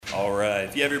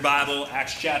If you have your Bible,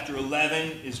 Acts chapter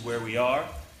 11 is where we are.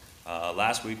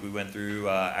 Last week we went through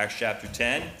Acts chapter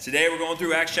 10. Today we're going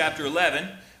through Acts chapter 11.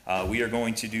 We are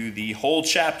going to do the whole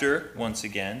chapter once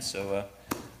again. So,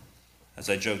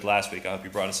 as I joked last week, I hope you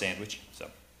brought a sandwich.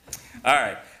 All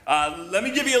right. Let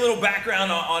me give you a little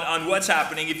background on what's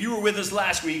happening. If you were with us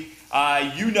last week,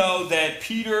 you know that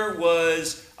Peter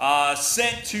was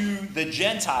sent to the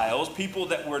Gentiles, people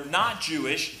that were not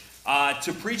Jewish,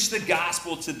 to preach the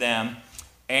gospel to them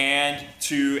and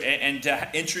to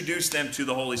introduce them to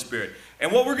the Holy Spirit.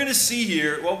 And what we're going to see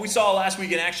here, what we saw last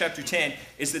week in Acts chapter 10,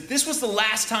 is that this was the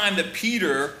last time that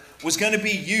Peter was going to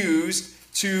be used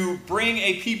to bring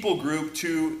a people group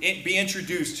to be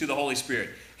introduced to the Holy Spirit.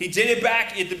 He did it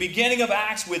back at the beginning of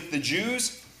Acts with the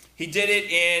Jews. He did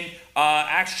it in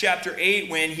Acts chapter 8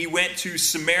 when he went to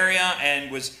Samaria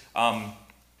and was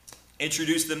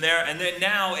introduced them there. And then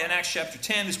now in Acts chapter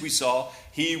 10, as we saw,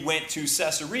 he went to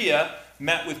Caesarea,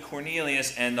 met with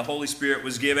Cornelius, and the Holy Spirit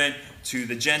was given to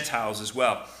the Gentiles as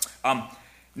well.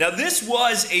 Now this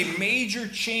was a major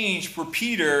change for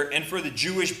Peter and for the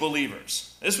Jewish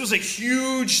believers. This was a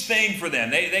huge thing for them.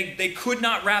 They could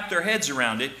not wrap their heads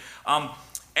around it.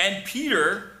 And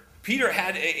Peter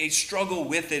had a struggle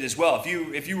with it as well.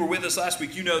 If you were with us last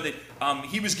week, you know that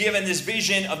he was given this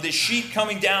vision of this sheep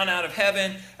coming down out of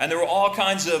heaven, and there were all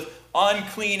kinds of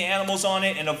unclean animals on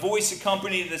it, and a voice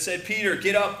accompanied that said, "Peter,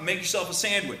 get up, make yourself a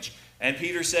sandwich." And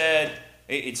Peter said,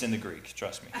 it's in the Greek,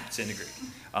 trust me, it's in the Greek.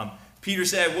 Peter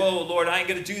said, "Whoa, Lord, I ain't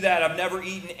going to do that. I've never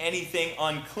eaten anything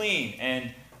unclean."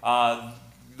 And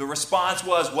the response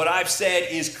was, "What I've said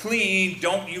is clean,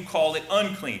 don't you call it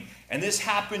unclean." And this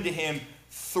happened to him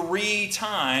 3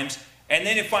 times, and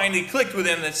then it finally clicked with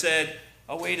him that said,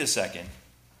 "Oh, wait a second.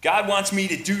 God wants me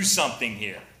to do something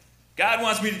here. God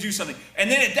wants me to do something." And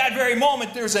then at that very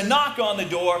moment, there's a knock on the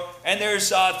door, and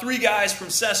there's 3 guys from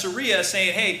Caesarea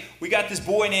saying, "Hey, we got this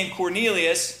boy named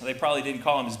Cornelius." Well, they probably didn't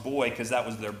call him his boy because that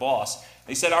was their boss.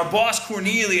 They said, "Our boss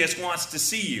Cornelius wants to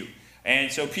see you."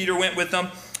 And so Peter went with them.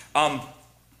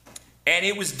 And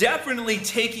it was definitely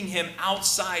taking him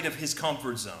outside of his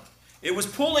comfort zone. It was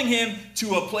pulling him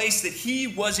to a place that he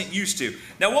wasn't used to.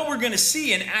 Now, what we're going to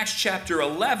see in Acts chapter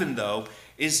 11, though,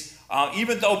 is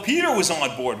even though Peter was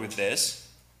on board with this,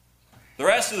 the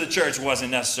rest of the church wasn't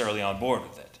necessarily on board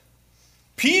with it.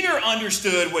 Peter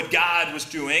understood what God was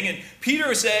doing, and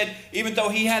Peter said, even though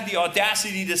he had the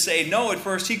audacity to say no at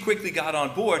first, he quickly got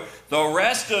on board. The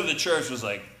rest of the church was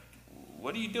like,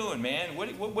 "What are you doing, man?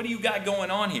 What do you got going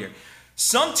on here?"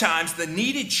 Sometimes the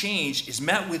needed change is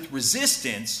met with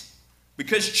resistance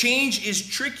because change is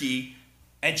tricky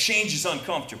and change is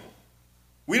uncomfortable.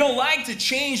 We don't like to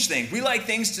change things. We like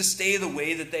things to stay the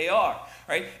way that they are.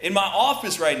 Right? In my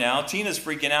office right now, Tina's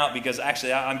freaking out because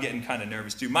actually I'm getting kind of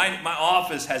nervous too. My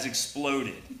office has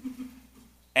exploded.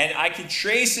 And I can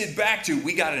trace it back to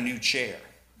we got a new chair.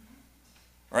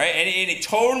 Right? And it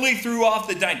totally threw off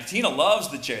the dynamic. Tina loves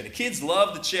the chair. The kids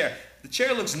love the chair. The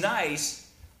chair looks nice,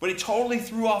 but it totally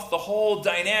threw off the whole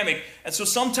dynamic. And so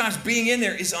sometimes being in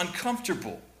there is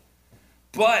uncomfortable.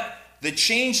 But the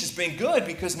change has been good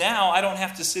because now I don't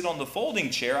have to sit on the folding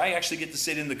chair. I actually get to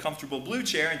sit in the comfortable blue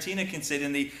chair, and Tina can sit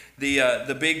in the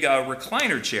big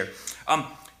recliner chair.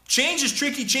 Change is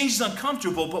tricky, change is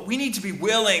uncomfortable, but we need to be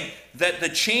willing that the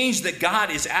change that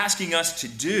God is asking us to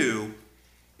do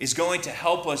is going to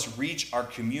help us reach our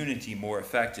community more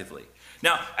effectively.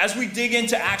 Now, as we dig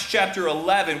into Acts chapter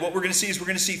 11, what we're going to see is we're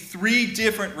going to see 3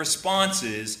 different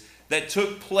responses that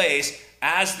took place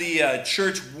as the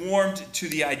church warmed to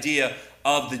the idea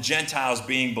of the Gentiles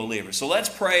being believers. So let's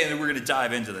pray, and then we're going to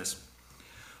dive into this.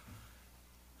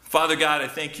 Father God, I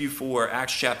thank you for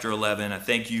Acts chapter 11. I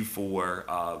thank you for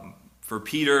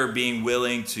Peter being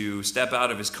willing to step out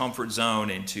of his comfort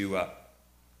zone and to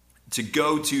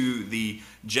go to the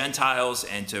Gentiles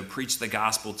and to preach the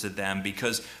gospel to them,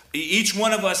 because each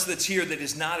one of us that's here that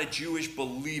is not a Jewish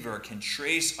believer can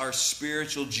trace our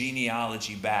spiritual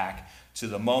genealogy back to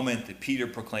the moment that Peter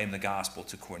proclaimed the gospel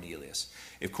to Cornelius.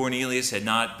 If Cornelius had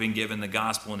not been given the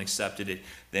gospel and accepted it,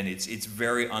 then it's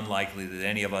very unlikely that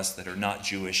any of us that are not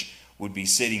Jewish would be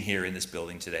sitting here in this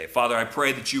building today. Father, I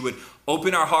pray that you would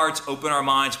open our hearts, open our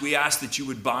minds. We ask that you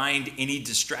would bind any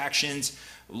distractions.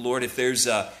 Lord, if there's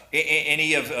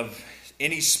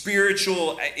any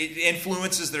spiritual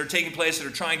influences that are taking place that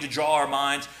are trying to draw our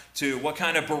minds to what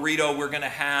kind of burrito we're going to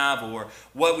have or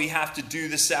what we have to do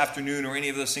this afternoon or any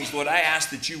of those things, Lord, I ask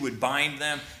that you would bind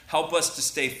them. Help us to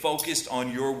stay focused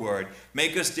on your word.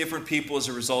 Make us different people as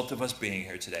a result of us being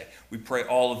here today. We pray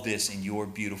all of this in your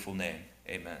beautiful name.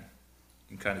 Amen.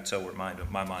 You can kind of tell where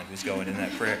my mind was going in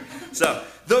that prayer. So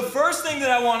the first thing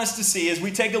that I want us to see as we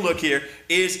take a look here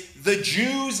is the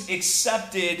Jews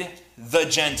accepted the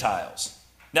Gentiles.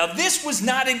 Now this was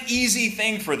not an easy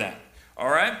thing for them. All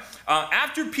right?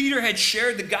 After Peter had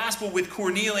shared the gospel with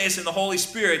Cornelius and the Holy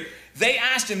Spirit, they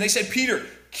asked him, they said, Peter,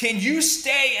 can you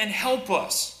stay and help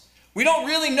us? We don't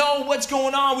really know what's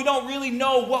going on. We don't really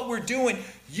know what we're doing.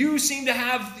 You seem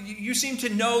to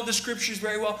know the scriptures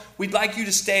very well. We'd like you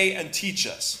to stay and teach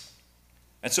us.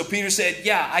 And so Peter said,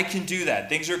 yeah, I can do that.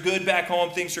 Things are good back home.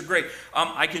 Things are great.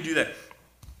 I can do that.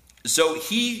 So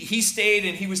he stayed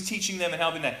and he was teaching them and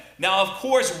helping them. Now, of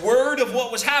course, word of what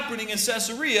was happening in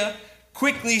Caesarea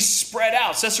quickly spread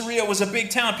out. Caesarea was a big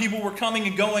town. People were coming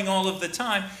and going all of the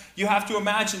time. You have to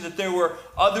imagine that there were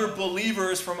other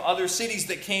believers from other cities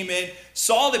that came in,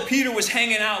 saw that Peter was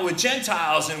hanging out with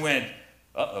Gentiles and went,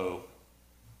 uh-oh,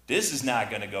 this is not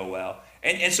going to go well.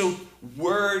 And so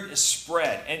word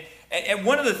spread. And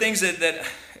one of the things that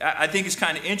I think is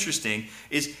kind of interesting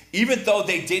is even though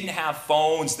they didn't have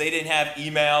phones, they didn't have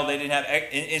email, they didn't have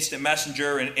instant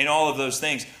messenger and all of those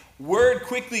things, word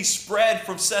quickly spread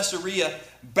from Caesarea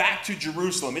back to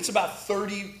Jerusalem. It's about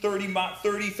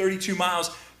 32 miles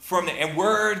from there. And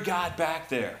word got back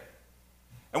there.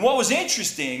 And what was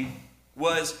interesting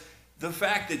was the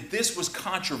fact that this was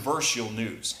controversial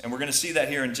news. And we're going to see that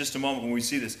here in just a moment when we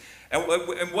see this. And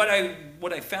what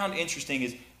I found interesting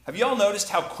is, have you all noticed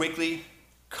how quickly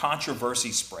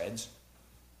controversy spreads?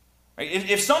 Right?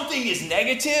 If something is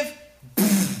negative,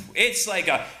 it's like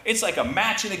a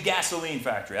match in a gasoline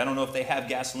factory. I don't know if they have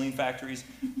gasoline factories,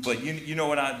 but you know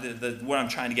what I'm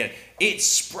trying to get. It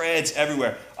spreads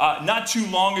everywhere. Not too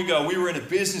long ago, we were in a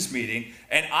business meeting,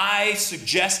 and I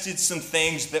suggested some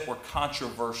things that were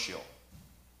controversial.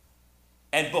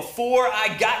 And before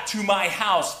I got to my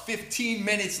house, 15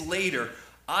 minutes later,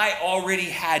 I already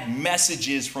had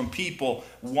messages from people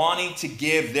wanting to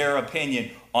give their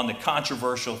opinion on the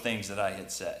controversial things that I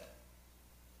had said.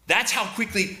 That's how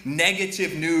quickly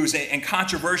negative news and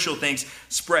controversial things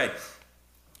spread.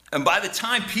 And by the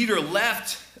time Peter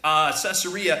left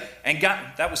Caesarea and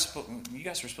you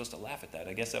guys were supposed to laugh at that.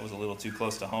 I guess that was a little too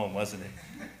close to home, wasn't it?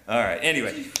 All right,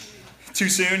 anyway, too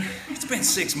soon? It's been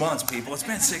 6 months, people. It's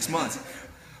been 6 months.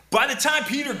 By the time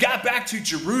Peter got back to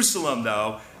Jerusalem,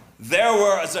 though, there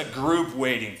was a group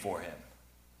waiting for him.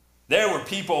 There were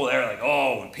people there like,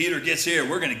 oh, when Peter gets here,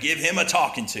 we're going to give him a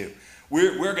talking to.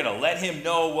 We're going to let him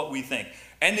know what we think.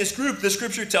 And this group, the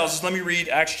scripture tells us, let me read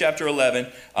Acts chapter 11,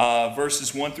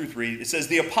 verses 1 through 3. It says,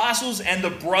 the apostles and the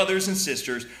brothers and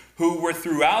sisters who were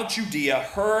throughout Judea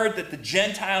heard that the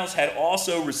Gentiles had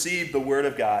also received the word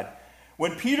of God.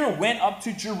 When Peter went up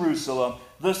to Jerusalem,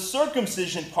 the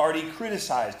circumcision party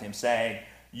criticized him, saying,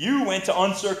 you went to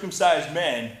uncircumcised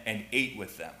men and ate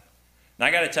with them. Now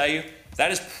I got to tell you,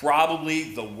 that is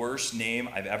probably the worst name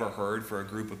I've ever heard for a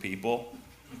group of people.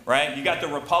 Right? You got the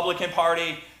Republican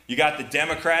Party, you got the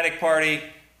Democratic Party,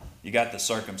 you got the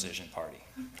circumcision party.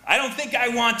 I don't think I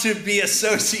want to be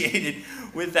associated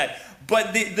with that.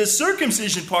 But the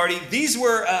circumcision party, these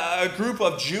were a group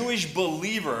of Jewish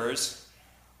believers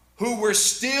who were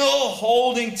still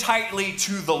holding tightly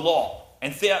to the law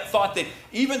and thought that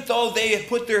even though they had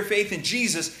put their faith in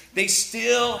Jesus, they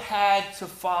still had to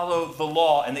follow the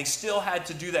law and they still had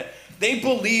to do that. They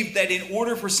believed that in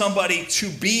order for somebody to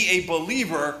be a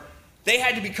believer, they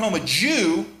had to become a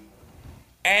Jew,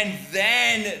 and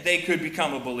then they could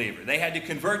become a believer. They had to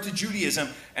convert to Judaism,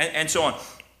 and so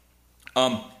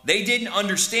on. They didn't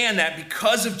understand that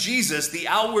because of Jesus, the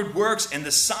outward works and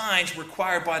the signs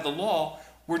required by the law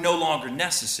were no longer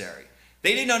necessary.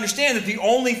 They didn't understand that the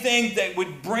only thing that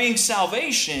would bring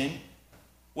salvation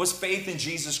was faith in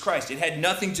Jesus Christ. It had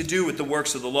nothing to do with the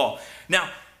works of the law. Now,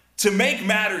 to make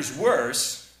matters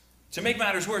worse,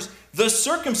 the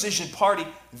circumcision party,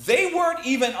 they weren't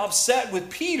even upset with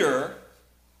Peter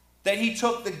that he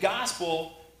took the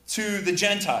gospel to the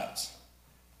Gentiles.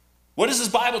 What does this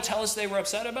Bible tell us they were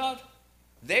upset about?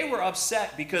 They were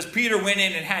upset because Peter went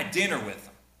in and had dinner with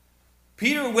them.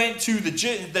 Peter went to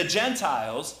the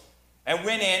Gentiles and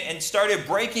went in and started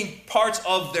breaking parts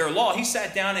of their law. He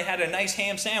sat down and had a nice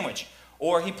ham sandwich.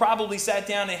 Or he probably sat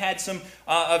down and had some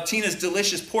of Tina's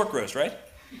delicious pork roast, right?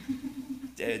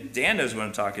 Dan knows what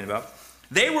I'm talking about.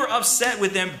 They were upset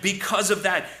with them because of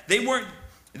that. They were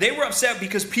upset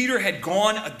because Peter had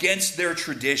gone against their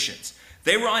traditions.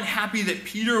 They were unhappy that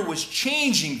Peter was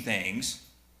changing things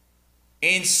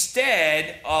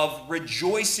instead of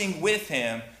rejoicing with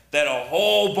him that a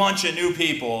whole bunch of new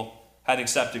people had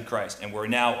accepted Christ and were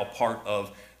now a part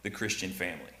of the Christian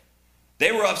family.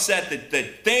 They were upset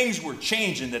that things were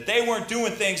changing, that they weren't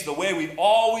doing things the way we've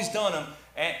always done them,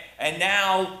 And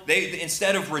now,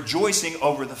 instead of rejoicing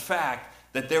over the fact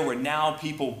that there were now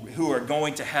people who are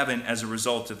going to heaven as a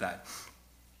result of that.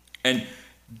 And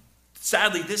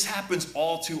sadly, this happens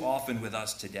all too often with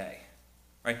us today.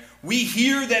 Right? We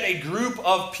hear that a group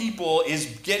of people is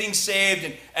getting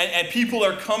saved and people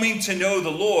are coming to know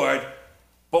the Lord,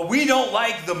 but we don't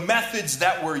like the methods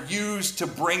that were used to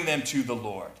bring them to the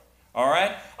Lord. All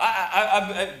right?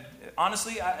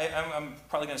 Honestly, I'm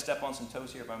probably going to step on some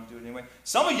toes here if I'm doing it anyway.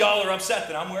 Some of y'all are upset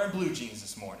that I'm wearing blue jeans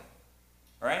this morning.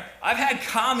 All right? I've had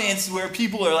comments where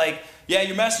people are like, yeah,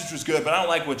 your message was good, but I don't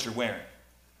like what you're wearing.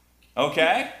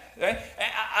 Okay? Right?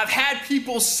 I've had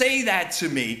people say that to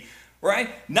me. Right?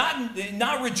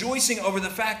 Not rejoicing over the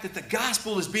fact that the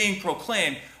gospel is being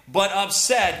proclaimed, but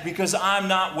upset because I'm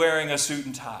not wearing a suit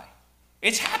and tie.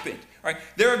 It's happened. Right?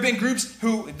 There have been groups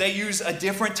who they use a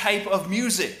different type of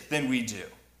music than we do.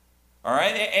 All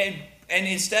right? And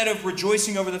instead of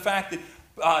rejoicing over the fact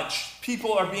that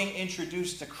people are being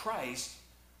introduced to Christ,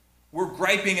 we're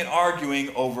griping and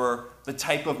arguing over the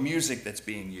type of music that's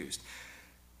being used.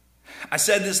 I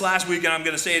said this last week, and I'm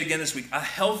going to say it again this week. A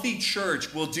healthy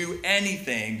church will do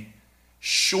anything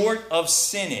short of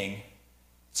sinning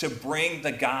to bring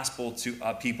the gospel to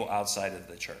people outside of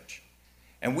the church.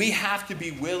 And we have to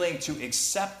be willing to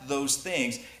accept those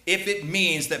things if it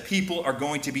means that people are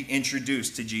going to be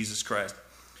introduced to Jesus Christ.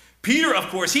 Peter, of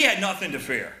course, he had nothing to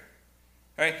fear.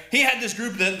 Right? He had this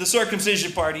group, the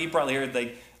circumcision party. He probably heard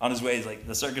on his way, he's like,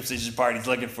 the circumcision party's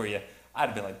looking for you. I'd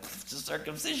have been like, it's a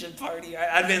circumcision party.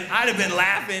 I'd have been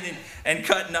laughing and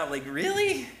cutting up. Like,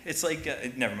 really? It's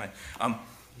like, never mind. And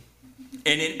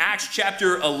in Acts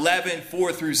chapter 11,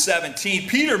 4 through 17,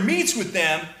 Peter meets with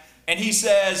them and he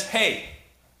says, hey,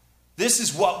 this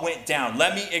is what went down.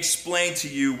 Let me explain to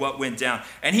you what went down.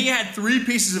 And he had 3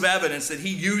 pieces of evidence that he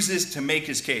uses to make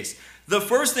his case. The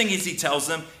first thing is he tells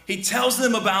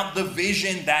them about the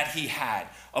vision that he had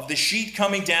of the sheet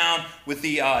coming down with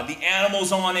the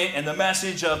animals on it and the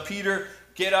message of Peter,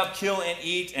 get up, kill, and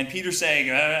eat. And Peter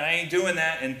saying, I ain't doing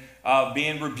that. And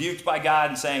being rebuked by God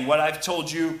and saying, what I've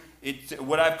told you,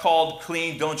 what I've called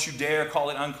clean, don't you dare call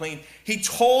it unclean. He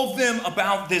told them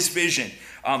about this vision.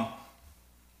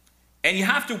 And you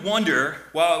have to wonder,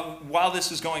 while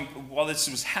this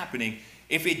was happening,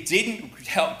 if it didn't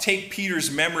help take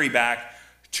Peter's memory back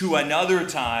to another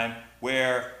time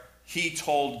where he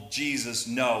told Jesus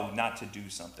no, not to do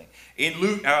something.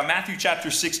 In Matthew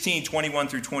chapter 16, 21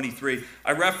 through 23,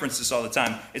 I reference this all the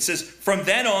time. It says, from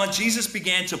then on, Jesus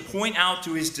began to point out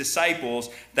to his disciples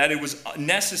that it was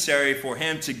necessary for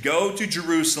him to go to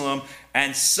Jerusalem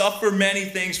and suffer many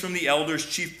things from the elders,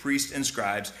 chief priests, and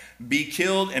scribes, be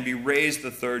killed and be raised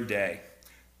the 3rd day.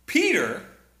 Peter,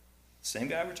 same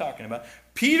guy we're talking about,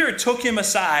 Peter took him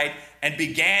aside and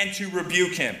began to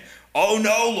rebuke him. Oh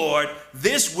no, Lord,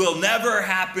 this will never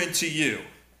happen to you.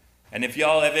 And if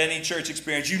y'all have any church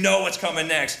experience, you know what's coming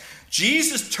next.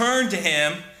 Jesus turned to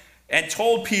him and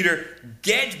told Peter,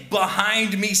 get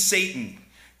behind me, Satan.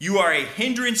 You are a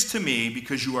hindrance to me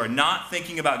because you are not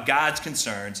thinking about God's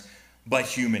concerns, but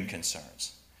human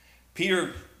concerns.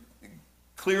 Peter,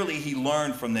 clearly he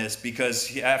learned from this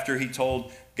because after he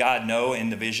told God no in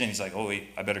the vision, he's like, oh wait,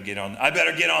 I better get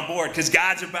on board because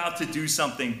God's about to do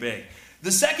something big.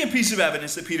 The second piece of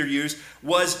evidence that Peter used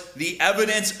was the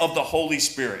evidence of the Holy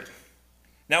Spirit.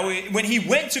 Now, when he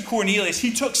went to Cornelius,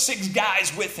 he took 6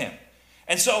 guys with him.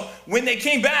 And so when they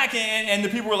came back and the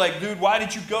people were like, dude, why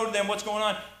did you go to them? What's going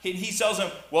on? He tells them,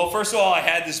 well, first of all, I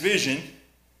had this vision.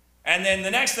 And then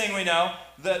the next thing we know,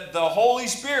 the Holy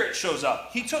Spirit shows up.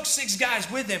 He took 6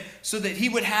 guys with him so that he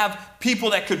would have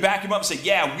people that could back him up and say,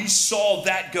 yeah, we saw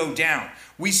that go down.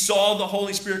 We saw the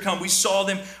Holy Spirit come. We saw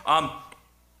them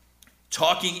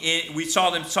talking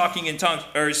in tongues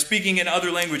or speaking in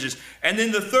other languages. And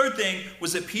then the third thing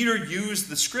was that Peter used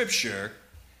the scripture,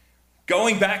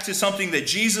 going back to something that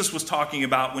Jesus was talking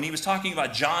about when he was talking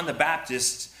about John the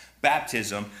Baptist's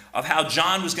baptism, of how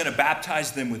John was going to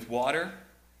baptize them with water,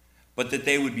 but that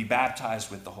they would be baptized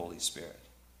with the Holy Spirit.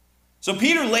 So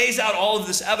Peter lays out all of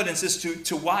this evidence as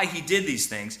to why he did these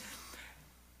things.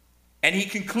 And he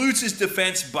concludes his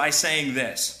defense by saying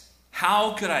this: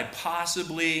 how could I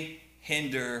possibly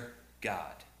hinder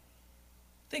God?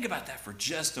 Think about that for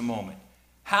just a moment.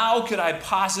 How could I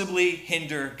possibly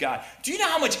hinder God? Do you know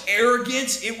how much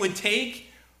arrogance it would take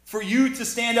for you to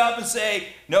stand up and say,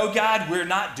 no, God, we're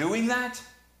not doing that?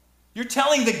 You're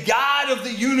telling the God of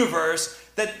the universe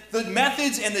that the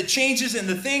methods and the changes and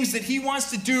the things that he wants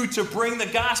to do to bring the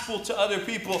gospel to other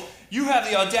people, you have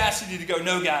the audacity to go,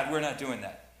 no, God, we're not doing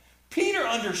that. Peter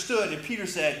understood, and Peter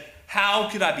said, how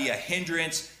could I be a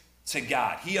hindrance to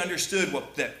God? He understood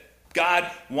that God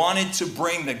wanted to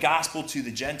bring the gospel to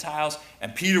the Gentiles,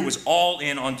 and Peter was all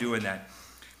in on doing that.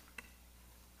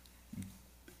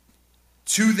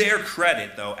 To their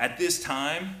credit, though, at this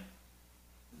time,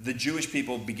 the Jewish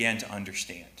people began to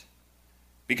understand.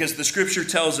 Because the scripture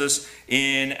tells us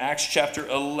in Acts chapter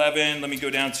 11, let me go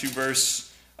down to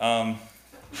verse 18,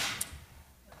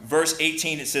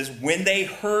 it says, when they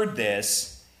heard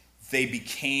this, they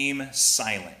became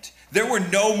silent. There were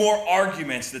no more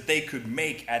arguments that they could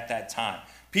make at that time.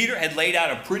 Peter had laid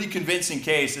out a pretty convincing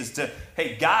case as to,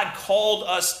 hey, God called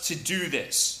us to do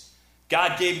this.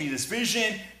 God gave me this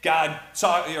vision.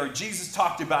 Jesus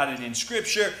talked about it in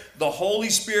Scripture. The Holy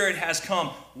Spirit has come.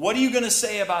 What are you going to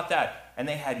say about that? And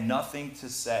they had nothing to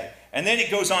say. And then it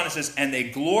goes on and says, and they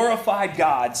glorified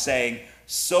God, saying,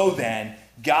 so then,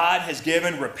 God has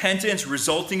given repentance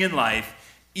resulting in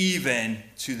life, even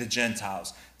to the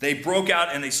Gentiles. They broke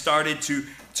out and they started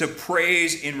to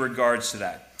praise in regards to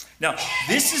that. Now,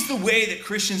 this is the way that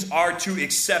Christians are to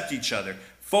accept each other,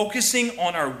 focusing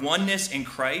on our oneness in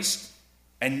Christ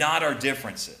and not our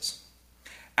differences.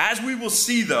 As we will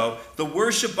see, though, the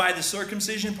worship by the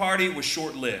circumcision party was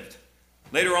short-lived.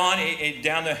 Later on,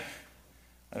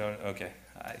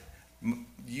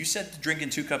 you said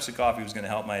drinking 2 cups of coffee was going to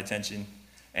help my attention,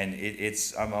 and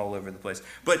I'm all over the place.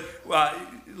 But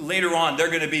later on, they're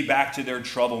going to be back to their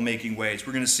troublemaking ways.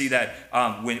 We're going to see that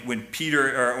when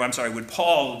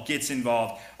Paul gets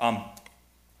involved.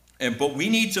 But we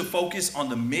need to focus on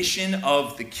the mission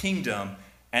of the kingdom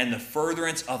and the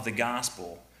furtherance of the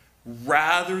gospel,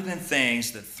 rather than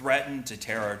things that threaten to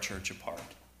tear our church apart.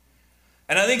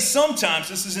 And I think sometimes,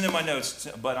 this isn't in my notes,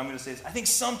 but I'm going to say this, I think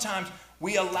sometimes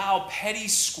we allow petty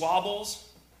squabbles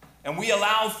and we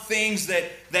allow things that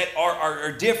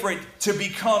are different to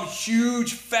become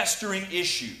huge festering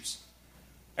issues.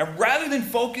 And rather than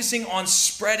focusing on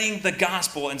spreading the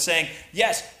gospel and saying,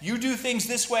 yes, you do things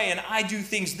this way and I do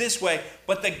things this way,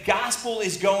 but the gospel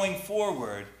is going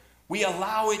forward, we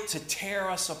allow it to tear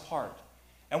us apart.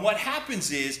 And what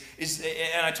happens is,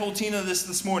 and I told Tina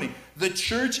this morning, the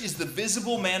church is the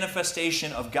visible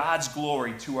manifestation of God's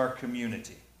glory to our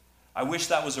community. I wish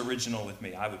that was original with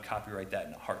me. I would copyright that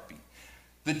in a heartbeat.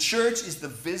 The church is the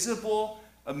visible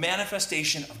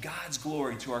manifestation of God's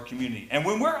glory to our community. And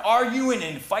when we're arguing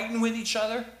and fighting with each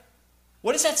other,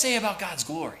 what does that say about God's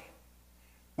glory?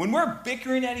 When we're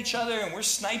bickering at each other and we're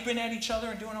sniping at each other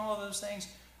and doing all of those things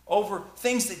over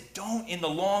things that don't, in the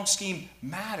long scheme,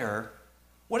 matter,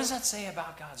 what does that say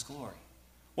about God's glory?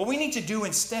 What we need to do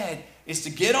instead is to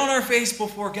get on our face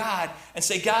before God and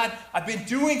say, God, I've been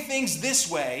doing things this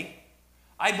way.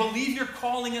 I believe you're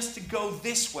calling us to go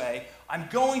this way. I'm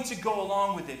going to go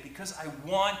along with it because I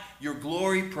want your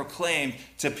glory proclaimed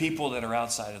to people that are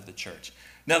outside of the church.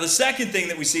 Now, the second thing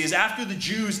that we see is after the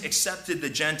Jews accepted the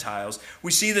Gentiles,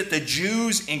 we see that the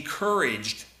Jews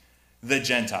encouraged the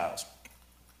Gentiles.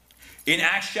 In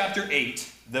Acts chapter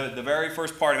 8, the very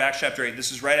first part of Acts chapter 8,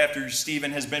 this is right after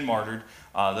Stephen has been martyred.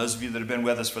 Those of you that have been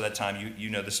with us for that time, you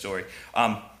know the story.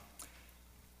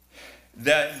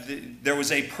 There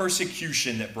was a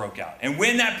persecution that broke out. And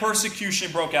when that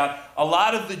persecution broke out, a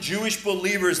lot of the Jewish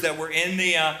believers that were in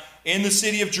the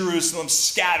city of Jerusalem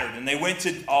scattered. And they went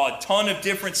to a ton of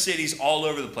different cities all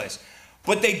over the place.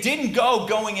 But they didn't go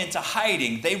going into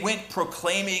hiding. They went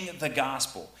proclaiming the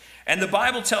gospel. And the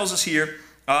Bible tells us here,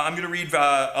 I'm going to read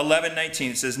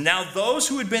 11:19. It says, now those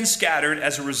who had been scattered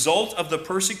as a result of the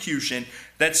persecution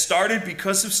that started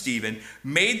because of Stephen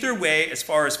made their way as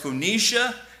far as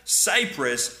Phoenicia,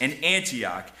 Cyprus, and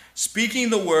Antioch, speaking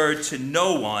the word to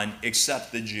no one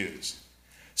except the Jews.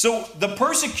 So the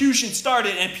persecution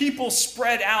started and people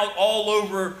spread out all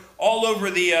over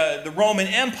the Roman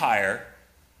Empire,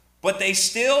 but they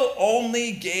still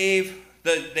only gave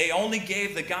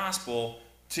the gospel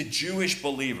to Jewish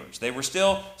believers. They were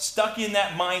still stuck in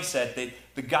that mindset that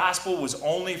the gospel was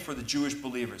only for the Jewish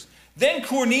believers. Then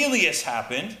Cornelius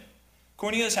happened,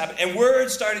 and word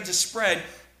started to spread.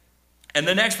 And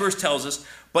the next verse tells us,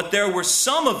 but there were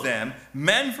some of them,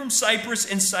 men from Cyprus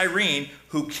and Cyrene,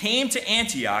 who came to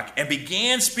Antioch and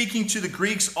began speaking to the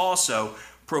Greeks also,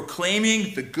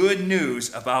 proclaiming the good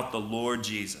news about the Lord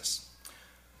Jesus.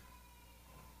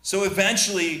 So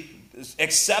eventually,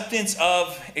 acceptance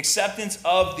of the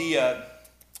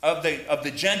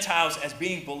Gentiles as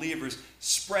being believers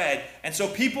spread, and so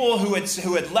people who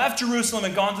had left Jerusalem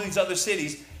and gone to these other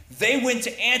cities, they went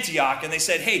to Antioch and they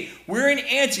said, hey, we're in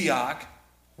Antioch.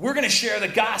 We're going to share the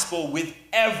gospel with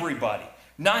everybody,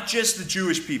 not just the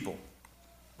Jewish people.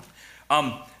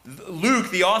 Luke,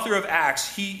 the author of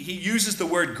Acts, he uses the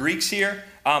word Greeks here,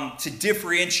 to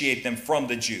differentiate them from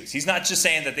the Jews. He's not just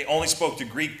saying that they only spoke to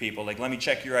Greek people, like, let me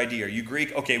check your ID. Are you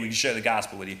Greek? Okay, we can share the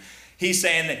gospel with you. He's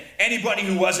saying that anybody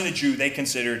who wasn't a Jew, they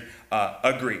considered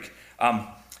a Greek.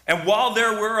 And while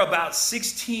there were about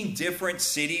 16 different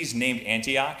cities named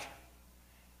Antioch,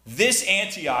 this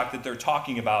Antioch that they're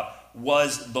talking about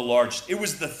was the largest. It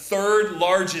was the third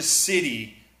largest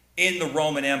city in the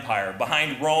Roman Empire,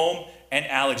 behind Rome and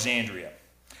Alexandria.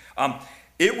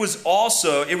 It was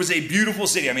a beautiful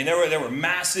city. I mean, there were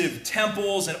massive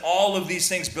temples and all of these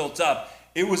things built up.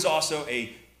 It was also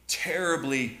a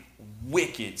terribly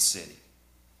wicked city.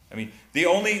 I mean, the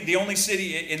only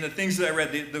city in the things that I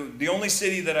read, the only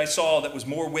city that I saw that was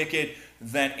more wicked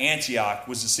than Antioch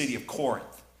was the city of Corinth.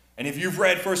 And if you've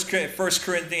read 1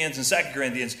 Corinthians and 2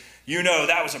 Corinthians, you know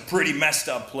that was a pretty messed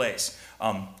up place.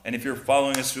 And if you're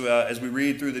following us as we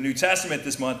read through the New Testament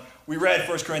this month, we read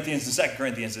 1 Corinthians and 2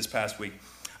 Corinthians this past week.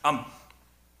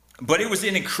 But it was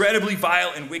an incredibly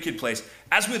vile and wicked place.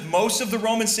 As with most of the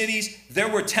Roman cities, there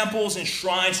were temples and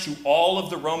shrines to all of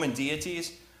the Roman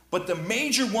deities. But the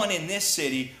major one in this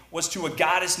city was to a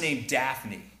goddess named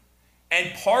Daphne.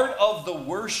 And part of the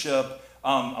worship,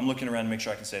 I'm looking around to make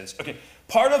sure I can say this. Okay,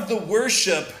 part of the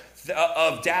worship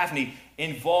of Daphne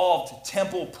involved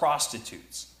temple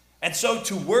prostitutes. And so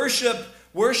to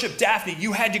worship Daphne,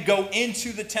 you had to go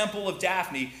into the temple of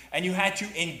Daphne and you had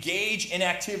to engage in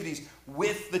activities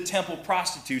with the temple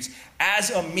prostitutes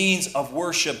as a means of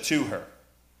worship to her.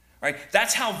 Right?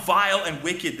 That's how vile and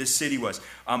wicked this city was.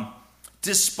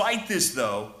 Despite this,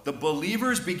 though, the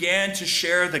believers began to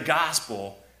share the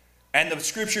gospel, and the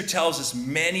scripture tells us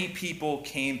many people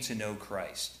came to know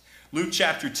Christ. Luke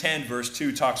chapter 10, verse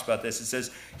 2 talks about this. It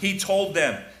says, he told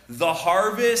them, the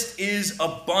harvest is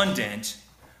abundant,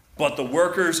 but the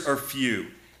workers are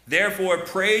few. Therefore,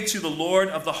 pray to the Lord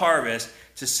of the harvest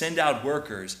to send out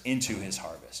workers into his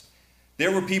harvest.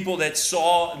 There were people that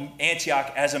saw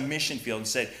Antioch as a mission field and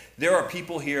said, there are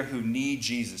people here who need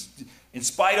Jesus. In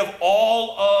spite of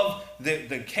all of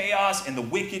the chaos and the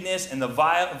wickedness and the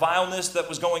vileness that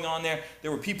was going on there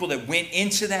were people that went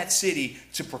into that city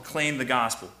to proclaim the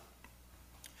gospel.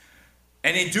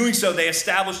 And in doing so, they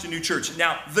established a new church.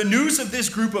 Now, the news of this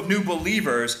group of new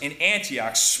believers in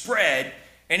Antioch spread,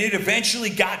 and it eventually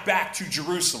got back to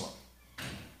Jerusalem.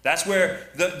 That's where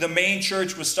the main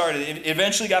church was started. It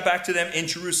eventually got back to them in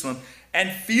Jerusalem.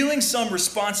 And feeling some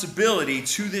responsibility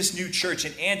to this new church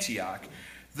in Antioch,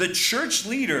 the church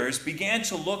leaders began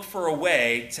to look for a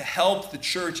way to help the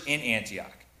church in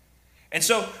Antioch. And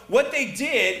so what they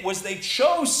did was they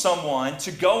chose someone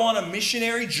to go on a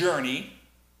missionary journey,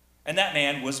 and that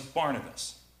man was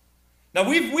Barnabas. Now,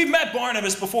 we've met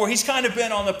Barnabas before. He's kind of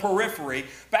been on the periphery.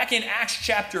 Back in Acts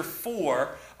chapter 4,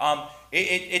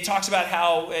 it talks about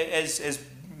how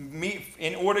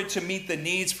in order to meet the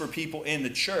needs for people in the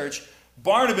church,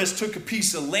 Barnabas took a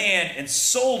piece of land and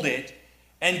sold it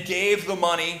and gave the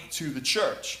money to the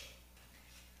church.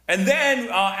 And then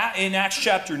in Acts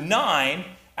chapter 9,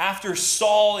 after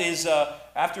Saul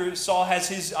has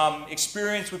his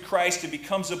experience with Christ and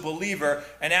becomes a believer,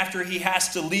 and after he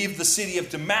has to leave the city of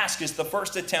Damascus, the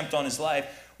first attempt on his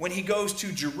life, when he goes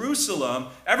to Jerusalem,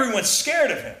 everyone's scared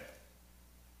of him.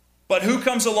 But who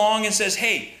comes along and says,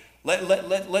 hey,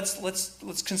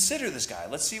 let's consider this guy.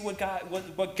 Let's see what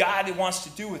God wants to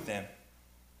do with him.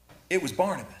 It was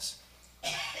Barnabas.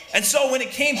 And so when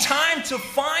it came time to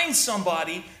find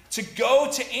somebody to go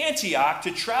to Antioch,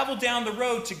 to travel down the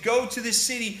road, to go to this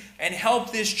city and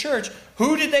help this church,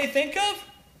 who did they think of?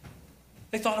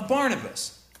 They thought of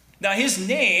Barnabas. Now his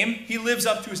name, he lives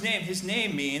up to his name. His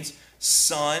name means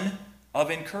son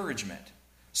of encouragement.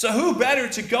 So who better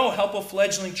to go help a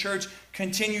fledgling church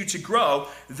continue to grow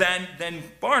than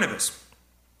Barnabas?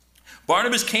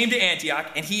 Barnabas came to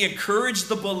Antioch and he encouraged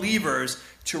the believers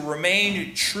to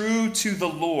remain true to the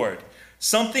Lord,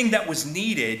 something that was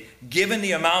needed given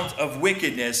the amount of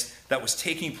wickedness that was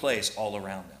taking place all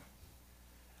around them.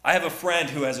 I have a friend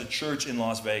who has a church in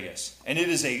Las Vegas, and it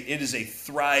is a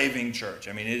thriving church.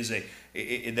 I mean,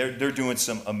 they're doing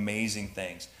some amazing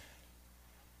things.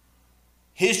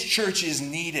 His church is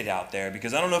needed out there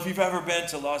because I don't know if you've ever been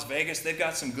to Las Vegas. They've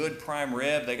got some good prime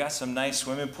rib. They got some nice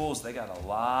swimming pools. They got a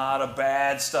lot of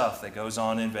bad stuff that goes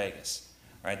on in Vegas.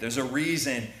 Right? There's a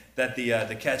reason that the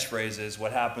catchphrase is,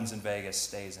 what happens in Vegas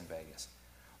stays in Vegas.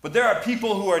 But there are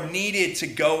people who are needed to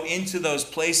go into those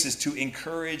places to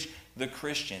encourage the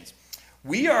Christians.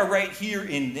 We are right here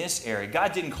in this area.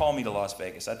 God didn't call me to Las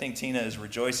Vegas. I think Tina is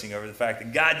rejoicing over the fact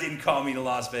that God didn't call me to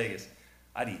Las Vegas.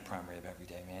 I'd eat prime rib every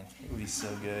day, man. It would be so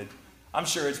good. I'm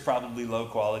sure it's probably low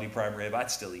quality prime rib. I'd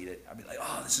still eat it. I'd be like,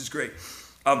 oh, this is great.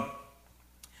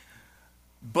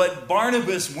 But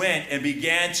Barnabas went and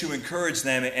began to encourage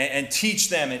them and teach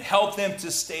them and help them to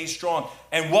stay strong.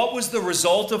 And what was the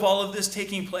result of all of this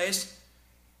taking place?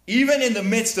 Even in the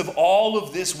midst of all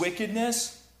of this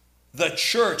wickedness, the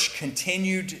church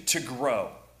continued to grow.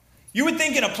 You would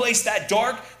think in a place that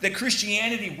dark that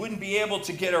Christianity wouldn't be able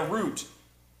to get a root.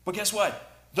 But guess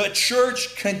what? The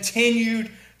church continued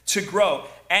to grow.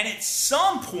 And at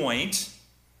some point,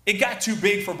 it got too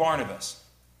big for Barnabas.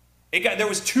 There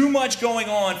was too much going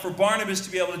on for Barnabas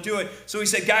to be able to do it. So he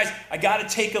said, guys, I got to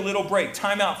take a little break,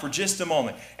 time out for just a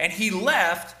moment. And he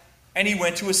left and he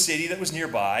went to a city that was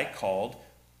nearby called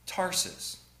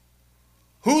Tarsus.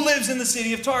 Who lives in the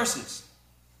city of Tarsus?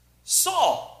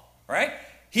 Saul, right?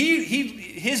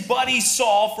 His buddy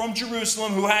Saul from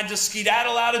Jerusalem, who had to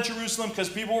skedaddle out of Jerusalem because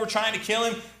people were trying to kill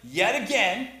him yet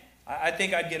again. I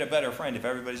think I'd get a better friend if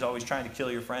everybody's always trying to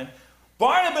kill your friend.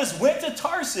 Barnabas went to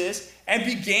Tarsus and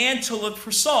began to look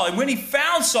for Saul. And when he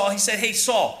found Saul, he said, hey,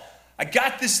 Saul, I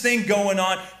got this thing going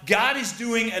on. God is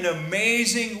doing an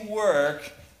amazing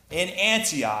work in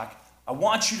Antioch. I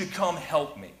want you to come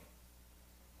help me.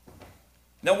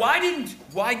 Now, why didn't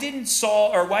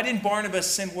Barnabas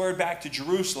send word back to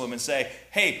Jerusalem and say,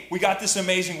 hey, we got this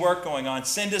amazing work going on.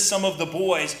 Send us some of the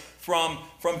boys from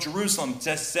Jerusalem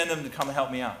to send them to come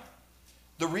help me out.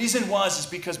 The reason is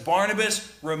because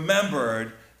Barnabas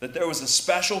remembered that there was a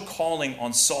special calling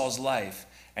on Saul's life,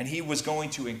 and he was going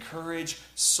to encourage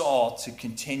Saul to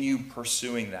continue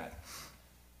pursuing that.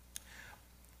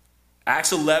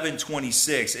 Acts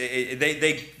 11:26.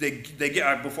 They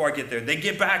get before I get there. They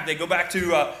go back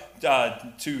to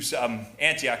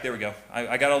Antioch. There we go.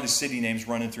 I got all these city names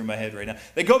running through my head right now.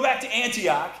 They go back to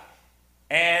Antioch.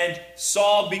 And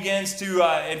Saul begins to,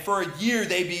 and for a year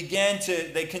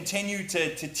they continue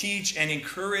to teach and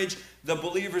encourage the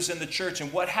believers in the church.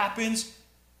 And what happens?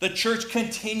 The church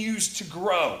continues to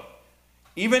grow.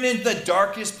 Even in the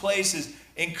darkest places,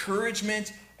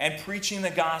 encouragement and preaching the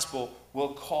gospel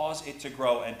will cause it to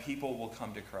grow and people will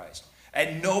come to Christ.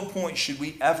 At no point should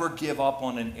we ever give up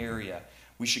on an area.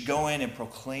 We should go in and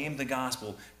proclaim the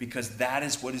gospel because that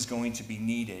is what is going to be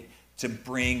needed to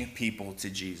bring people to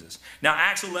Jesus. Now,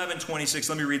 Acts 11:26,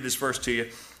 let me read this verse to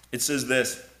you. It says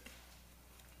this.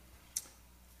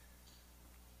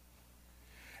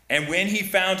 And when he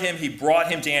found him, he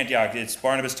brought him to Antioch. It's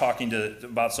Barnabas talking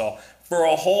about Saul. For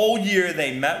a whole year,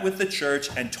 they met with the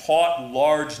church and taught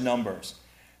large numbers.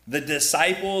 The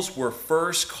disciples were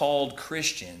first called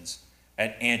Christians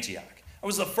at Antioch. That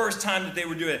was the first time that they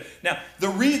were doing it. Now,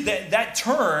 that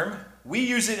term, we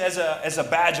use it as a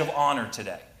badge of honor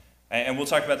today. And we'll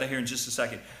talk about that here in just a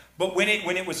second. But when it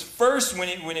first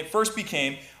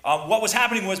became, what was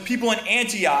happening was people in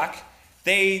Antioch,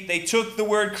 they took the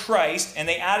word Christ and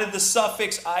they added the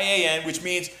suffix IAN, which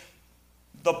means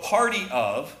the party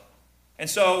of. And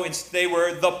so they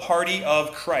were the party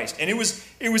of Christ. And it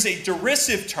was a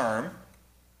derisive term.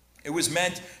 It was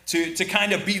meant to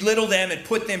kind of belittle them and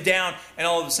put them down and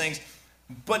all of those things.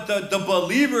 But the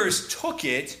believers took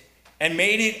it and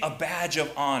made it a badge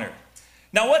of honor.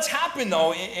 Now, what's happened,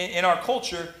 though, in our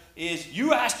culture is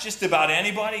you ask just about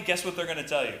anybody, guess what they're going to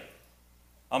tell you?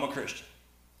 I'm a Christian,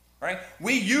 right?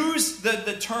 We use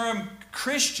the term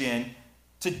Christian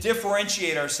to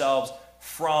differentiate ourselves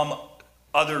from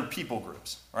other people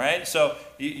groups, right? So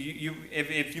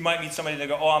if you might meet somebody that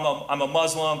go, oh, I'm a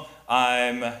Muslim,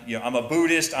 I'm a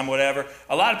Buddhist, I'm whatever.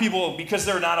 A lot of people, because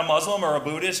they're not a Muslim or a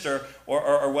Buddhist or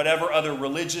whatever other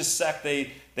religious sect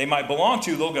they might belong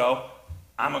to, they'll go,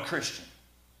 I'm a Christian.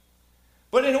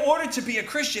 But in order to be a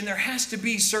Christian, there has to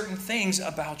be certain things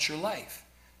about your life.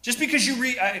 Just because you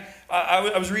read,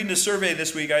 I was reading a survey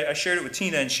this week. I shared it with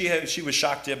Tina, and she was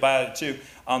shocked by it too.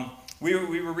 We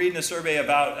were reading a survey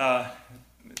about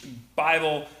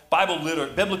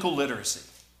biblical literacy,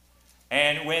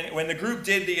 and when the group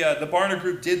did the Barna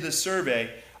group did the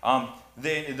survey,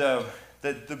 the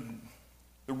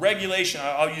regulation,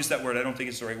 I'll use that word. I don't think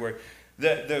it's the right word.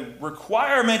 The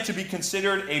requirement to be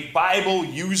considered a Bible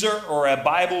user or a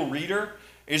Bible reader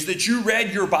is that you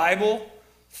read your Bible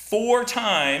 4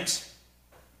 times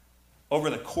over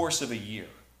the course of a year.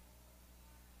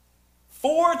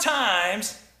 4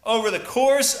 times over the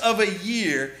course of a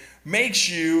year makes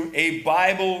you a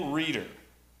Bible reader.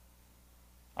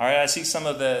 All right, I see some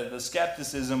of the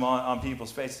skepticism on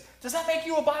people's faces. Does that make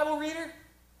you a Bible reader?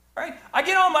 Right? I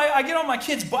get on my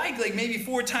kid's bike like maybe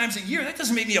 4 times a year. That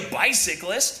doesn't make me a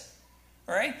bicyclist.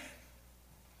 All right?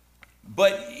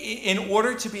 But in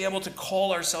order to be able to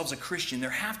call ourselves a Christian, there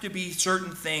have to be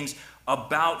certain things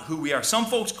about who we are. Some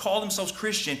folks call themselves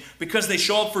Christian because they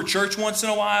show up for church once in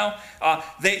a while.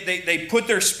 They put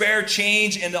their spare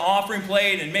change in the offering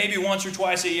plate, and maybe once or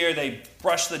twice a year they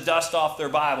brush the dust off their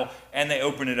Bible and they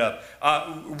open it up.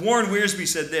 Warren Wiersbe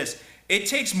said this: "It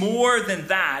takes more than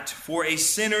that for a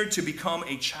sinner to become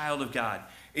a child of God.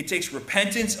 It takes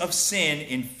repentance of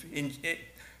sin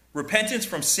repentance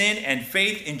from sin and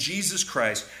faith in Jesus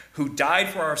Christ, who died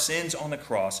for our sins on the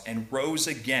cross and rose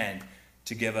again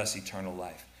to give us eternal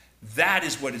life." That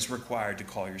is what is required to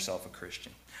call yourself a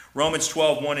Christian. Romans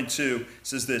 12, 1 and 2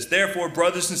 says this: "Therefore,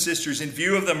 brothers and sisters, in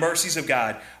view of the mercies of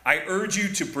God, I urge you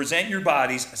to present your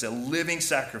bodies as a living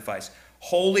sacrifice,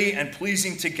 holy and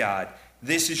pleasing to God.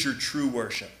 This is your true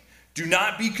worship. Do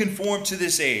not be conformed to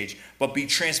this age, but be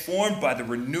transformed by the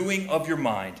renewing of your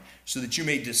mind, so that you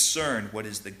may discern what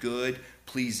is the good,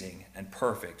 pleasing, and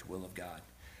perfect will of God."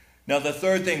 Now, the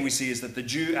third thing we see is that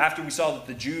after we saw that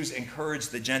the Jews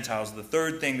encouraged the Gentiles, the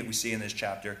third thing that we see in this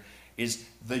chapter is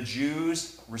the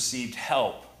Jews received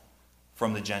help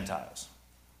from the Gentiles.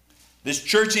 This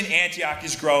church in Antioch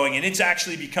is growing, and it's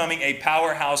actually becoming a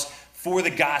powerhouse for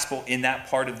the gospel in that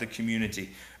part of the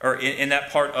community, or in that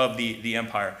part of the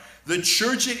empire. The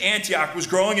church at Antioch was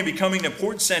growing and becoming an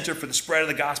important center for the spread of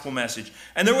the gospel message.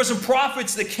 And there were some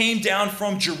prophets that came down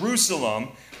from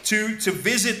Jerusalem to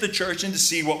visit the church and to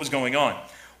see what was going on.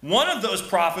 One of those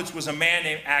prophets was a man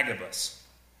named Agabus.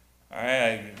 All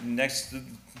right,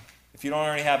 if you don't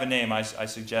already have a name, I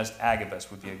suggest Agabus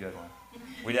would be a good one.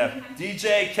 We'd have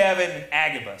DJ, Kevin, and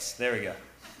Agabus. There we go.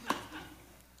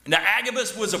 Now,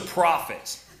 Agabus was a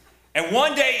prophet. And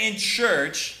one day in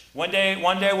church, one day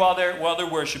while they're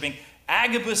worshiping,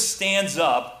 Agabus stands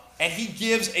up and he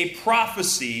gives a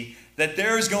prophecy that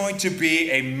there is going to be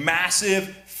a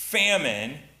massive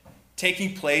famine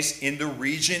taking place in the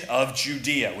region of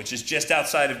Judea, which is just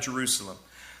outside of Jerusalem.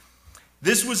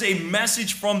 This was a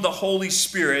message from the Holy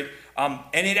Spirit,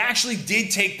 and it actually did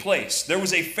take place. There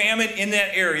was a famine in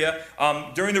that area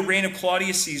during the reign of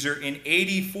Claudius Caesar in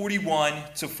AD 41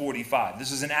 to 45.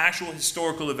 This is an actual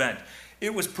historical event.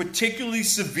 It was particularly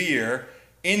severe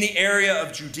in the area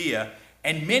of Judea,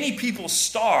 and many people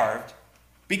starved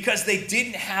because they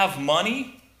didn't have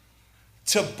money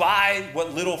to buy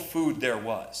what little food there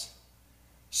was.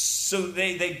 So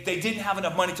they didn't have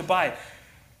enough money to buy it.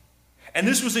 And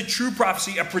this was a true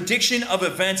prophecy, a prediction of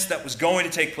events that was going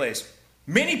to take place.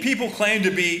 Many people claim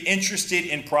to be interested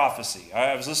in prophecy.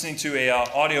 I was listening to an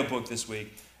audiobook this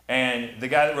week, and the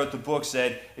guy that wrote the book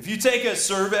said, if you take a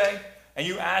survey and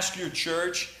you ask your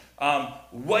church,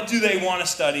 what do they want to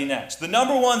study next? The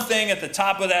number one thing at the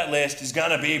top of that list is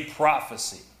going to be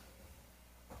prophecy.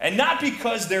 And not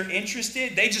because they're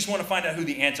interested, they just want to find out who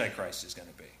the Antichrist is going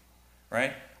to be.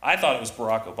 Right? I thought it was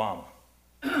Barack Obama.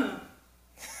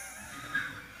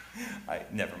 All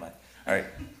right, never mind. All right,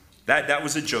 that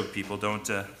was a joke, people. Don't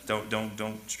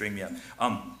string me up.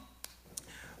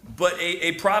 But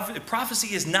a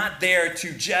prophecy is not there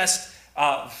to just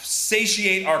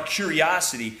satiate our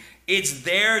curiosity. It's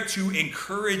there to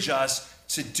encourage us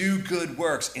to do good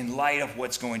works in light of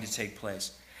what's going to take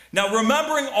place. Now,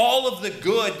 remembering all of the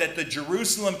good that the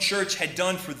Jerusalem church had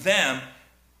done for them,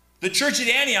 the church at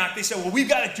Antioch, they said, well, we've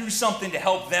got to do something to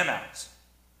help them out.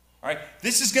 All right,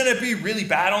 this is going to be really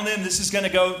bad on them. This is going to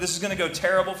go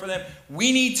terrible for them.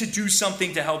 We need to do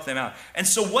something to help them out. And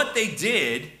so what they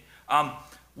did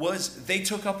was they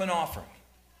took up an offering.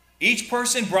 Each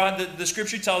person brought, the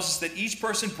scripture tells us that each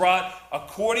person brought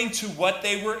according to what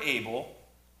they were able.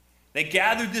 They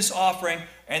gathered this offering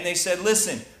and they said,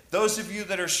 listen, those of you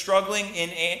that are struggling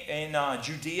in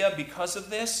Judea because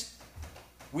of this,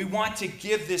 we want to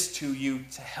give this to you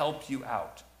to help you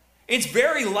out. It's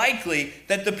very likely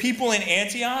that the people in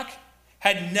Antioch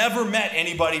had never met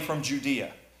anybody from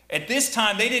Judea. At this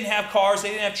time, they didn't have cars, they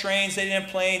didn't have trains, they didn't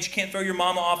have planes. You can't throw your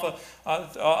mama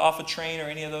off a train or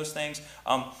any of those things.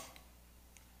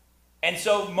 And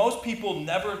so most people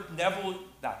never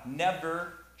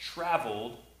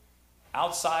traveled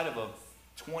outside of a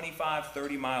 25,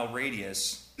 30-mile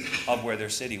radius of where their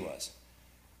city was.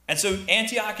 And so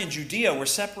Antioch and Judea were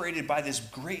separated by this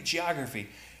great geography.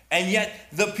 And yet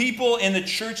the people in the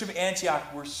church of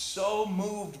Antioch were so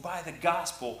moved by the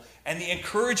gospel and the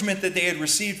encouragement that they had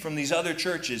received from these other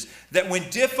churches that when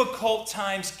difficult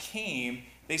times came,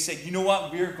 they said, you know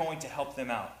what, we're going to help them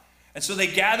out. And so they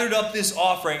gathered up this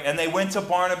offering and they went to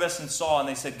Barnabas and Saul and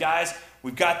they said, guys,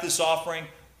 we've got this offering.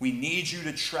 We need you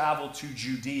to travel to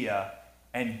Judea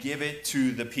and give it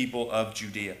to the people of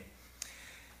Judea.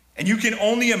 And you can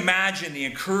only imagine the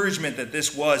encouragement that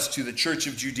this was to the church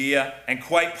of Judea and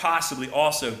quite possibly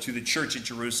also to the church at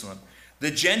Jerusalem.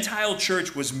 The Gentile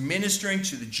church was ministering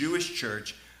to the Jewish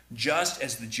church, just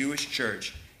as the Jewish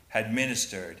church had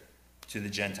ministered to the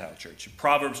Gentile church.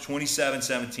 Proverbs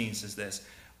 27:17 says this,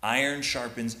 iron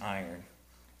sharpens iron,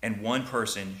 and one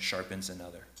person sharpens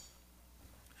another.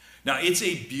 Now, it's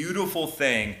a beautiful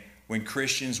thing when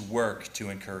Christians work to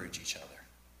encourage each other.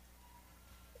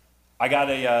 I got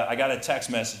a text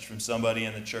message from somebody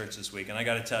in the church this week, and I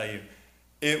got to tell you,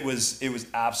 it was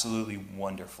absolutely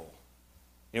wonderful.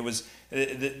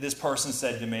 This person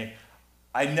said to me,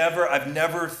 I've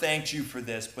never thanked you for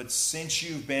this, but since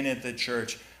you've been at the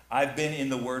church, I've been in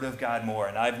the Word of God more,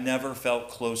 and I've never felt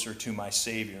closer to my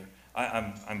Savior.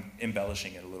 I'm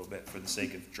embellishing it a little bit for the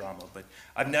sake of drama, but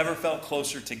I've never felt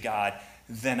closer to God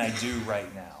than I do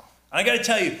right now. And I got to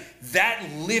tell you, that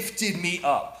lifted me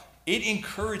up. It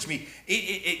encouraged me.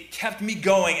 It kept me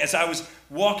going as I was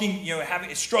walking,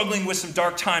 struggling with some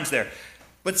dark times there.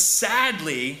 But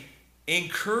sadly,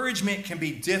 encouragement can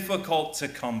be difficult to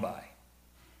come by.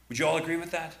 Would you all agree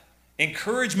with that?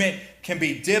 Encouragement can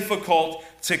be difficult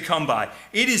to come by.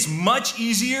 It is much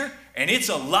easier, and it's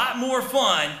a lot more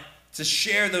fun to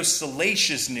share those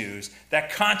salacious news,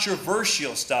 that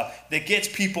controversial stuff that gets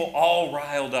people all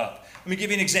riled up. Let me give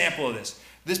you an example of this.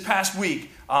 This past week,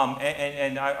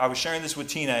 I was sharing this with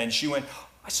Tina, and she went,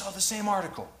 I saw the same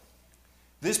article.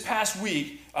 This past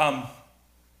week,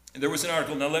 there was an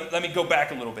article. Now, let me go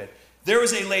back a little bit. There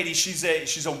was a lady, she's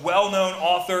a well-known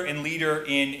author and leader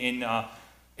in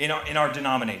our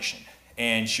denomination.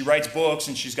 And she writes books,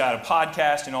 and she's got a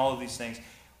podcast and all of these things.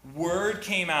 Word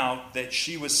came out that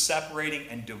she was separating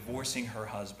and divorcing her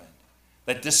husband.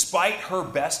 That despite her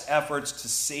best efforts to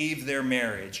save their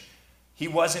marriage, he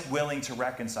wasn't willing to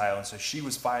reconcile, and so she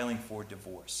was filing for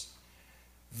divorce.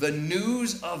 The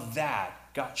news of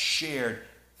that got shared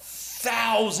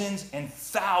thousands and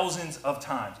thousands of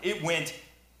times. It went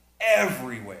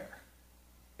everywhere.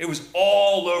 It was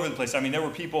all over the place. I mean, there were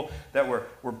people that were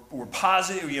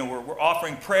positive, were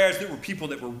offering prayers. There were people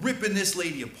that were ripping this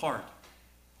lady apart.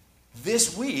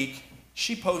 This week,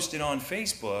 she posted on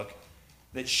Facebook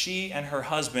that she and her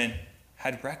husband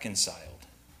had reconciled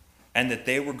and that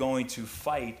they were going to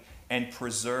fight and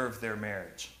preserve their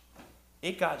marriage.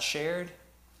 It got shared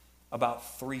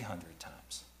about 300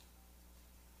 times.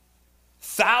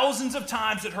 Thousands of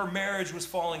times that her marriage was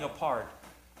falling apart.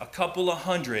 A couple of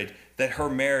hundred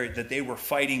that they were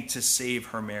fighting to save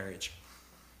her marriage.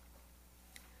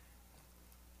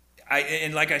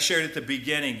 And like I shared at the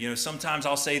beginning, sometimes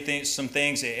I'll say some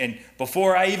things, and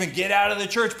before I even get out of the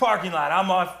church parking lot,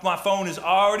 my phone is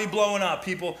already blowing up.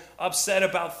 People upset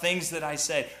about things that I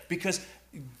said, because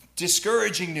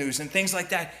discouraging news and things like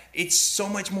that, it's so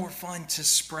much more fun to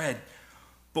spread.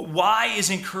 But why is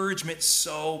encouragement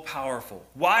so powerful?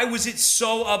 Why was it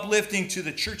so uplifting to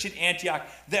the church at Antioch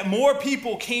that more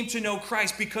people came to know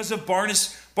Christ because of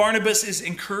Barnabas'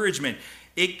 encouragement?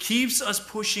 It keeps us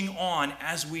pushing on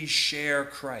as we share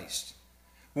Christ.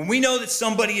 When we know that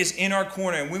somebody is in our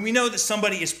corner, and when we know that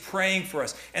somebody is praying for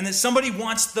us, and that somebody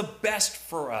wants the best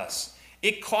for us,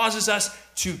 it causes us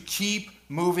to keep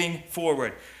moving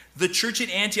forward. The church at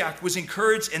Antioch was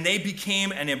encouraged, and they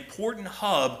became an important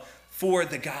hub for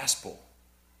the gospel.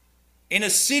 In a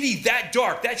city that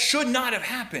dark, that should not have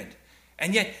happened.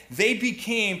 And yet they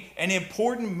became an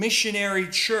important missionary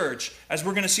church, as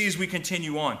we're going to see as we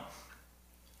continue on.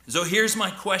 So here's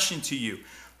my question to you.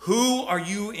 Who are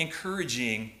you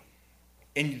encouraging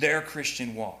in their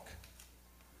Christian walk?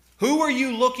 Who are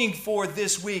you looking for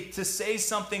this week to say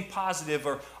something positive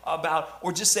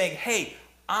or just saying, hey,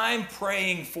 I'm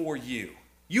praying for you?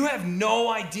 You have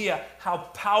no idea how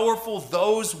powerful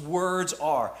those words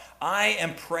are. I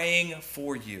am praying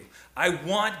for you. I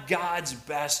want God's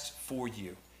best for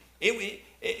you.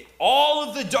 All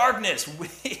of the darkness,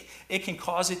 it can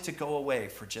cause it to go away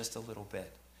for just a little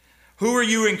bit. Who are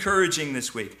you encouraging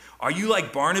this week? Are you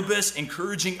like Barnabas,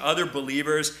 encouraging other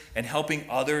believers and helping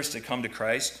others to come to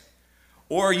Christ?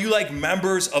 Or are you like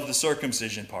members of the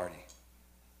circumcision party?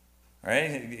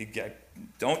 Right?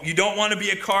 You don't want to be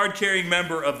a card-carrying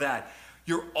member of that.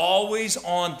 You're always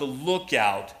on the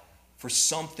lookout for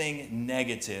something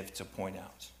negative to point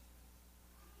out.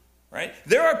 Right?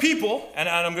 There are people, and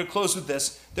I'm going to close with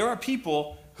this, there are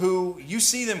people who you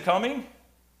see them coming,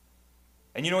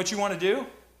 and you know what you want to do?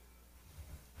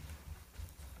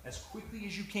 As quickly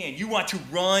as you can, you want to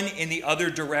run in the other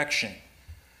direction,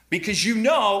 because you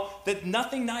know that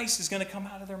nothing nice is going to come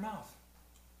out of their mouth.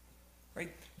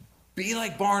 Right? Be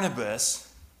like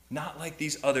Barnabas, not like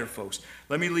these other folks.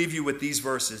 Let me leave you with these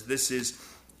verses. This is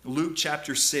Luke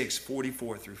chapter 6,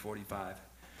 44 through 45.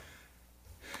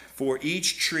 For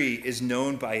each tree is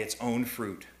known by its own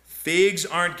fruit. Figs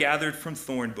aren't gathered from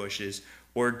thorn bushes,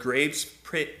 or grapes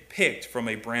picked from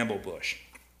a bramble bush.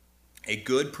 A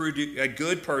good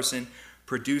person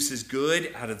produces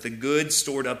good out of the good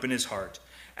stored up in his heart,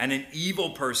 and an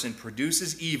evil person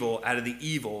produces evil out of the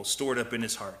evil stored up in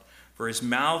his heart. For his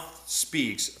mouth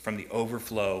speaks from the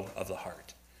overflow of the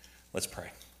heart. Let's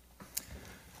pray.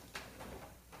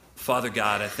 Father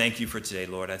God, I thank you for today,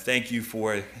 Lord. I thank you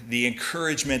for the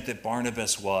encouragement that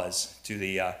Barnabas was to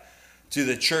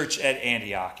the church at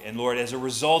Antioch. And Lord, as a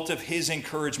result of his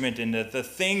encouragement and the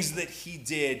things that he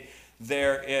did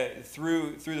there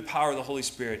through the power of the Holy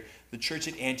Spirit, the church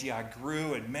at Antioch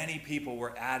grew and many people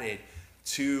were added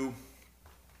to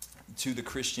the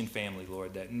Christian family,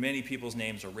 Lord, that many people's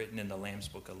names are written in the Lamb's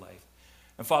Book of Life.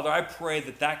 And Father, I pray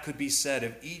that that could be said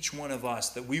of each one of us,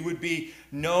 that we would be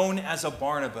known as a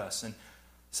Barnabas. And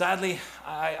sadly,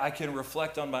 I can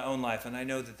reflect on my own life, and I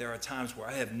know that there are times where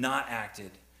I have not acted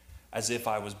as if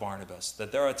I was Barnabas,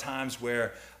 that there are times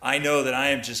where I know that I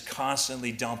am just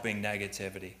constantly dumping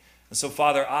negativity. And so,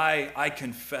 Father, I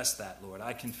confess that, Lord.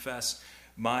 I confess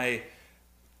my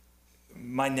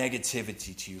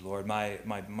negativity to you, Lord,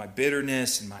 my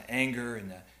bitterness and my anger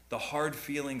and the hard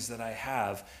feelings that I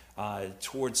have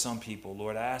towards some people.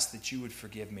 Lord, I ask that you would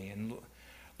forgive me. And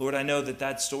Lord, I know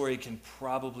that story can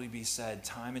probably be said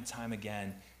time and time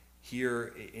again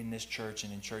here in this church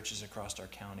and in churches across our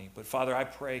county. But Father, I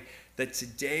pray that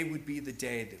today would be the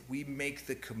day that we make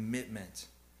the commitment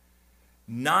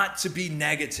not to be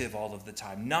negative all of the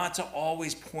time, not to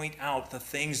always point out the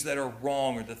things that are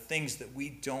wrong or the things that we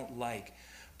don't like,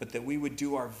 but that we would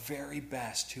do our very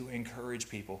best to encourage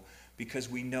people, because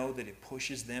we know that it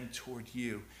pushes them toward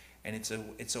you, and it's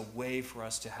a way for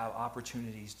us to have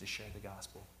opportunities to share the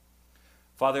gospel.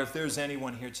 Father, if there's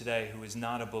anyone here today who is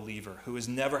not a believer, who has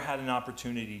never had an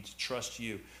opportunity to trust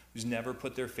you, who's never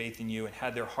put their faith in you and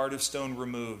had their heart of stone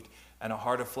removed and a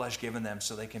heart of flesh given them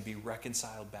so they can be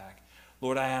reconciled back,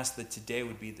 Lord, I ask that today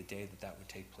would be the day that would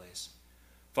take place.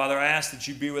 Father, I ask that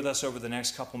you be with us over the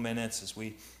next couple minutes as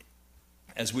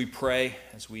we pray,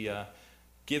 as we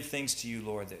give things to you,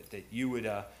 Lord, that you would,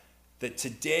 that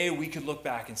today we could look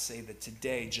back and say that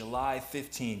today, July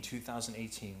 15,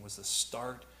 2018, was the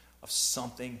start of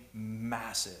something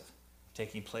massive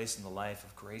taking place in the life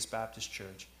of Grace Baptist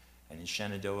Church and in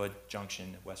Shenandoah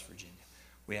Junction, West Virginia.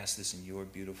 We ask this in your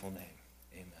beautiful name.